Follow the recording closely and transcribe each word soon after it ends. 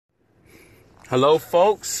Hello,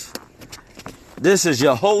 folks. This is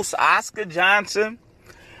your host, Oscar Johnson,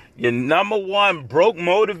 your number one broke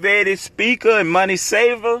motivated speaker and money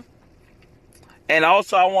saver. And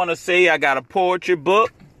also, I want to say I got a poetry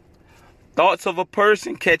book, Thoughts of a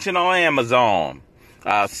Person, catching on Amazon.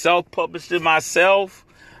 I self-published it myself.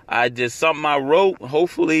 I did something I wrote.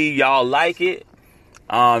 Hopefully, y'all like it.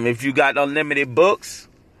 If you got unlimited books,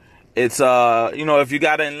 it's if you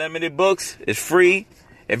got unlimited books, it's free.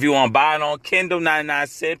 If you want to buy it on Kindle, 99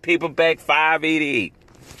 cents, paperback, $5.88.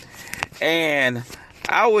 And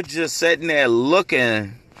I was just sitting there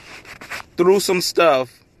looking through some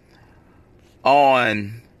stuff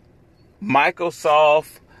on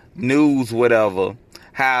Microsoft News, whatever,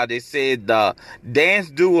 how they said the dance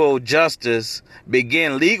duo Justice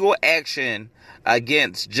began legal action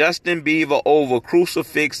against Justin Bieber over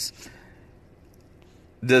crucifix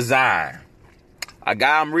design.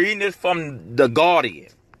 I'm reading this from The Guardian.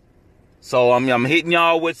 So I'm hitting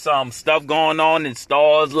y'all with some stuff going on in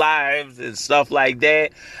stars' lives and stuff like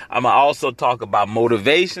that. I'm going to also talk about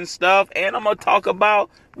motivation stuff, and I'm going to talk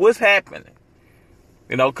about what's happening.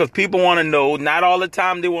 Because people want to know, not all the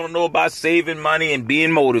time they want to know about saving money and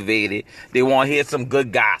being motivated. They want to hear some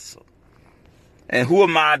good gossip. And who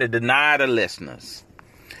am I to deny the listeners?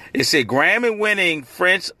 It said Grammy-winning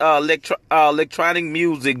French electronic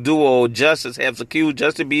music duo Justice has accused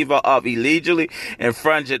Justin Bieber of illegally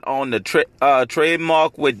infringing on the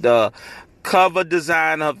trademark with the cover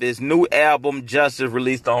design of his new album Justice,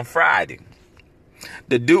 released on Friday.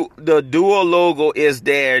 The duo logo is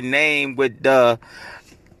their name with the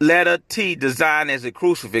letter T designed as a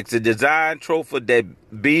crucifix, a design trophy that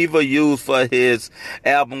Bieber used for his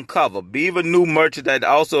album cover. Bieber new merchandise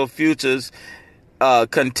also features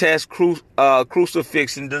contest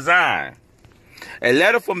crucifixion design. A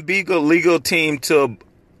letter from Bieber legal team to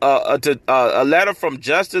a letter from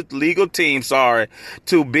Justice legal team,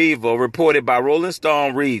 to Bieber, reported by Rolling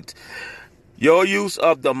Stone, reads: "Your use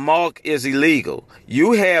of the mark is illegal.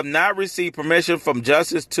 You have not received permission from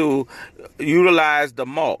Justice to utilize the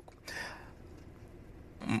mark.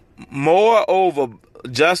 Moreover,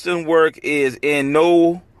 Justin's work is in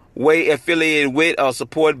no way affiliated with or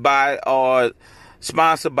supported by or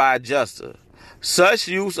sponsored by Justice. Such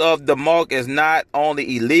use of the mark is not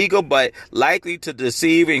only illegal, but likely to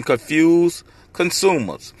deceive and confuse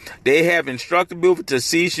consumers. They have instructed Bieber to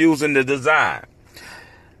cease using the design."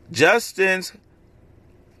 Justin's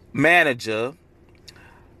manager,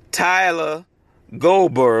 Tyler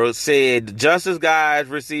Goldberg, said Justice guys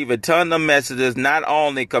receive a ton of messages, not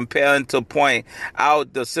only compelling to point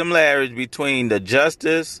out the similarities between the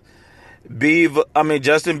Justin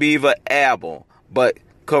Bieber album, but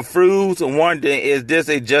confused and wondering, is this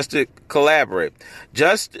a Justice collaborate?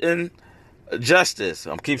 Justice,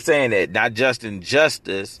 I keep saying that, not Justin,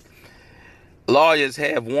 Justice. Lawyers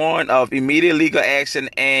have warned of immediate legal action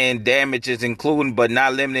and damages, including but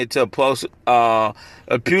not limited to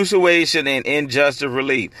persuasion and injustice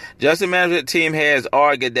relief. Justice management team has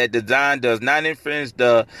argued that design does not infringe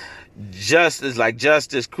the Justice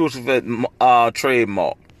crucifix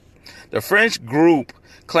trademark. The French group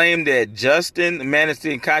claimed that Justin managed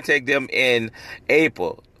to contact them in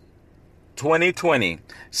April 2020,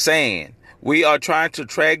 saying, "We are trying to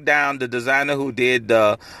track down the designer who did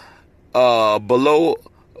the below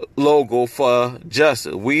logo for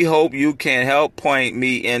Justice. We hope you can help point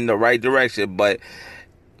me in the right direction," but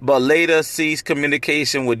later ceased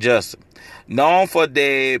communication with Justice. Known for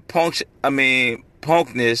their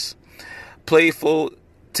punkness, playful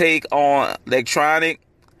take on electronic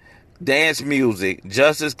dance music,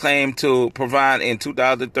 Justice claimed to provide in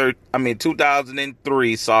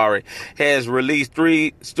 2003, has released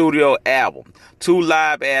 3 studio albums, 2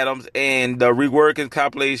 live albums, and the reworking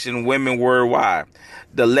compilation Women Worldwide.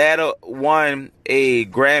 The latter won a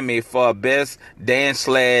Grammy for Best Dance /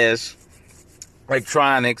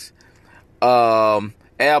 Electronics album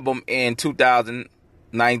in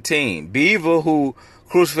 2019. Bieber, who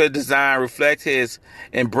crucifix design reflects his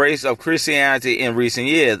embrace of Christianity in recent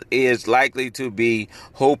years, is likely to be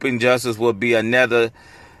hoping Justice will be another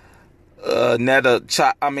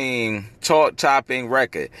chart-topping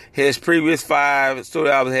record. His previous 5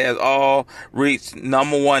 studio albums has all reached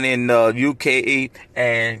number 1 in the UK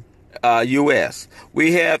and US.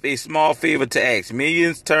 We have a small favor to ask.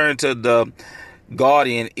 Millions turn to the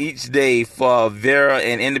Guardian each day for vera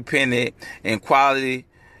and independent and quality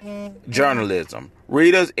journalism.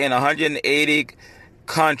 Readers in 180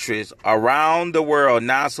 countries around the world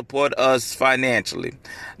now support us financially.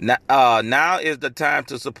 Now is the time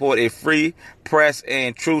to support a free press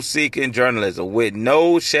and truth-seeking journalism with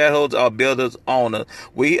no shareholders or builders owners.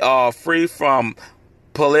 We are free from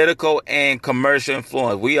political and commercial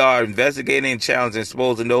influence. We are investigating, challenging,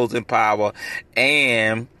 exposing those in power,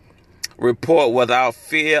 and report without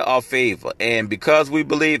fear or favor. And because we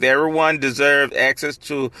believe everyone deserves access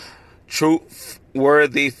to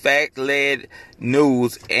truthworthy, fact-led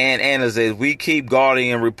news and analysis, we keep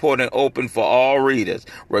guarding and reporting open for all readers,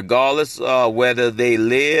 regardless of whether they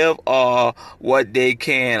live or what they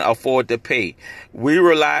can afford to pay. We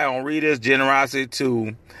rely on readers' generosity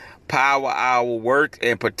to power our work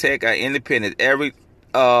and protect our independence. Every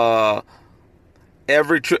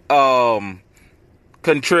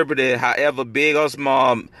contributor, however big or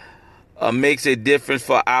small, makes a difference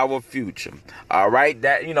for our future. All right,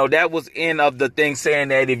 that was end of the thing, saying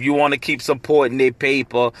that if you want to keep supporting their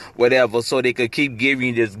paper, whatever, so they could keep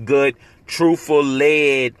giving you this good, truthful,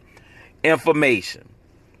 led information.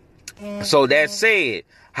 So that said,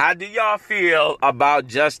 how do y'all feel about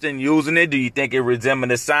Justin using it? Do you think it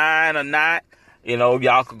resembles a sign or not?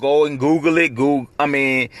 Y'all could go and Google it. Google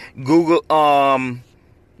the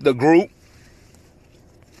group.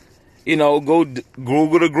 Go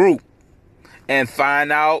Google the group and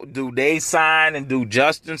find out, do they sign and do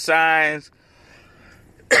Justin signs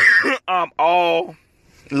all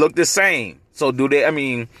look the same? So do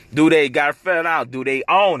they got it filled out? Do they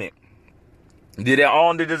own it? Do they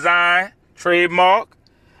own the design, trademark?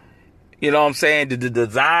 You know what I'm saying? Did the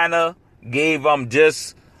designer give them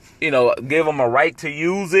a right to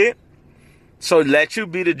use it? So let you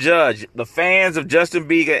be the judge. The fans of Justin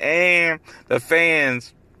Bieber and the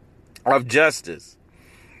fans of justice.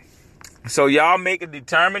 So y'all make a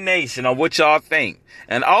determination on what y'all think.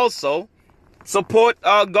 And also support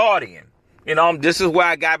Guardian. This is where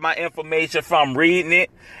I got my information from, reading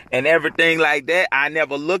it and everything like that. I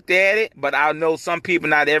never looked at it, but I know some people,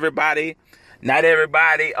 not everybody read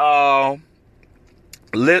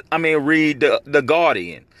the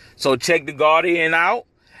Guardian. So check the Guardian out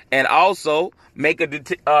and also make a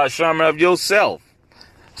determination of yourself.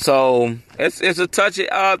 So it's a touchy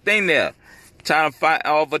thing there. Trying to fight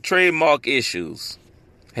over trademark issues.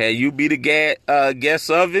 Hey, you be the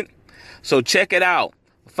guest of it. So check it out.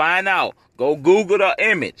 Find out. Go Google the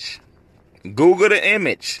image. Google the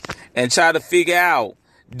image and try to figure out,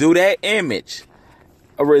 do that image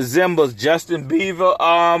resembles Justin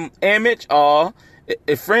Bieber image, or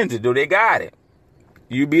it friends it? Do they got it?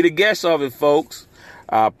 You be the guest of it, folks.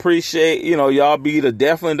 I appreciate, y'all be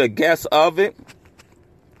definitely the guest of it.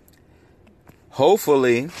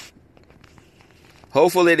 Hopefully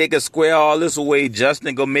they can square all this away.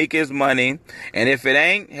 Justin go make his money. And if it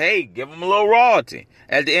ain't, hey, give him a little royalty.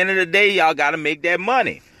 At the end of the day, y'all got to make that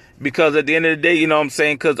money. Because at the end of the day, you know what I'm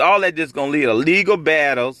saying? Because all that just going to lead to legal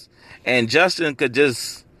battles. And Justin could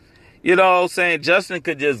just, Justin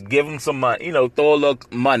could just give him some money, throw a little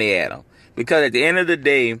money at him. Because at the end of the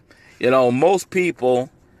day, most people,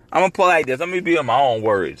 I'm going to put it like this. Let me be in my own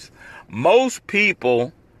words. Most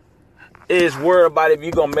people is worried about if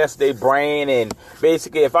you're going to mess their brain. And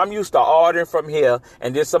basically, if I'm used to ordering from here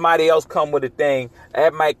and then somebody else come with a thing,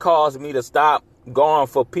 that might cause me to stop going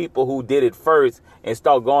for people who did it first and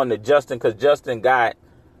start going to Justin, because Justin got,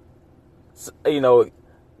 no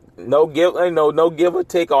give or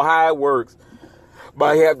take or how it works,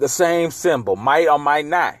 but he have the same symbol, might or might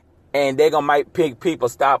not. And they're going to might pick people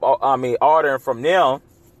stop, ordering from them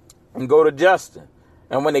and go to Justin.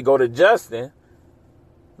 And when they go to Justin,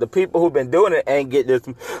 the people who've been doing it ain't get this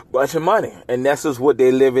bunch of money. And that's just what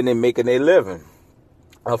they're living and making their living,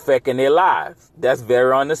 affecting their lives. That's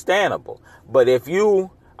very understandable. But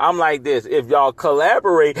I'm like this, if y'all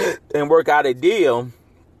collaborate and work out a deal,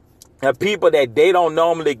 and people that they don't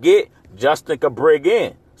normally get, Justin could bring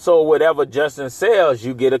in. So whatever Justin sells,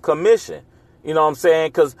 you get a commission. You know what I'm saying?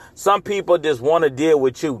 Because some people just want to deal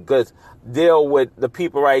with you, because deal with the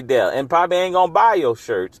people right there, and probably ain't going to buy your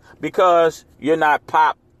shirts because you're not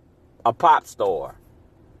a pop star.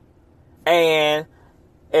 And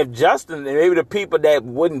if Justin, maybe the people that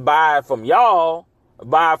wouldn't buy from y'all,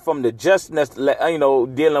 buy from the Justin that's,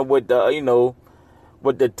 dealing with the,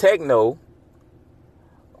 with the techno.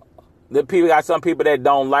 The people, got some people that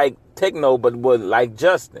don't like techno but would like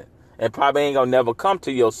Justin, and probably ain't gonna never come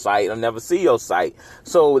to your site or never see your site.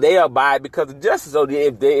 So they'll buy it because of Justin. So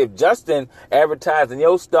if Justin advertising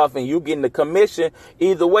your stuff and you getting the commission,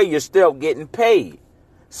 either way you're still getting paid.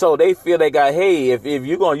 So they feel they got, hey, if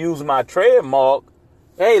you're gonna use my trademark,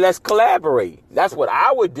 hey, let's collaborate. That's what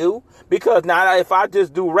I would do. Because now if I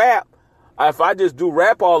just do rap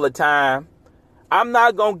all the time, I'm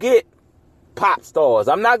not gonna get pop stars.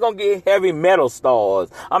 I'm not gonna get heavy metal stars.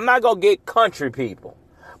 I'm not gonna get country people.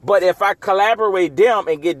 But if I collaborate them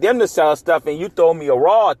and get them to sell stuff and you throw me a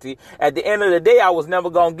royalty, at the end of the day, I was never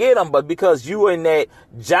going to get them. But because you in that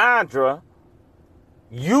genre,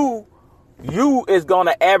 you is going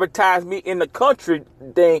to advertise me in the country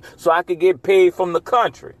thing so I could get paid from the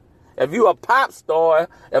country. If you a pop star,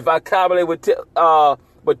 if I collaborate with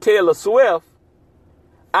Taylor Swift,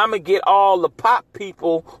 I'm going to get all the pop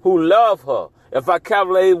people who love her. If I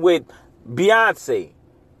collaborate with Beyonce,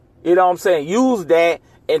 you know what I'm saying? Use that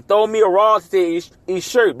and throw me a royalty to each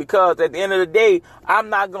shirt, because at the end of the day, I'm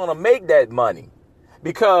not going to make that money.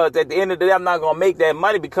 Because at the end of the day, I'm not going to make that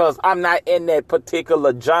money because I'm not in that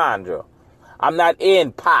particular genre. I'm not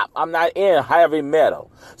in pop. I'm not in heavy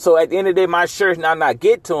metal. So at the end of the day, my shirts not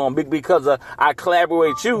get to them because I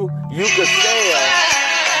collaborate with you. You could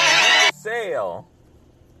sell.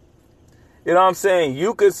 You know what I'm saying?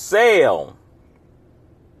 You could sell.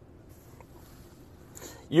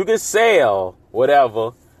 You could sell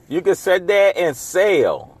whatever. You could sit there and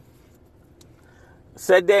sell.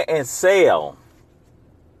 Sit there and sell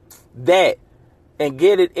that and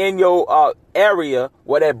get it in your area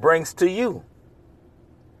what that brings to you.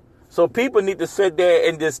 So people need to sit there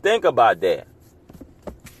and just think about that.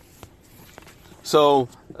 So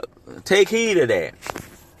take heed of that.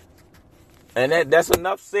 And that's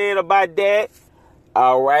enough said about that.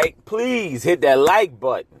 All right. Please hit that like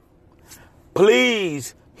button.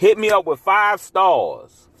 Please hit me up with 5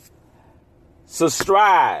 stars.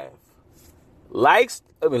 Subscribe. Like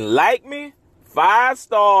me. 5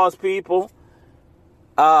 stars, people.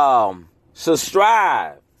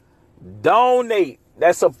 Subscribe. Donate.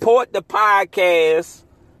 That support the podcast.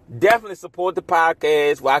 Definitely support the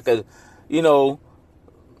podcast where I could,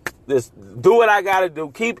 just do what I gotta do.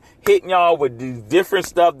 Keep hitting y'all with the different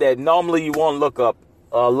stuff that normally you won't look up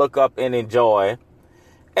and enjoy.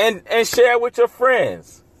 And share with your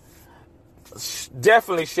friends.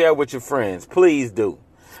 Definitely share with your friends. Please do.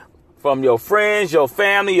 From your friends, your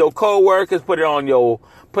family, your co-workers, put it on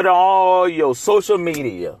all your social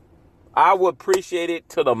media. I would appreciate it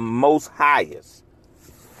to the most highest.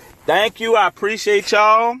 Thank you. I appreciate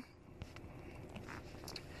y'all.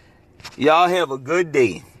 Y'all have a good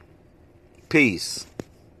day. Peace.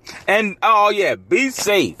 And, be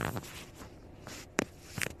safe.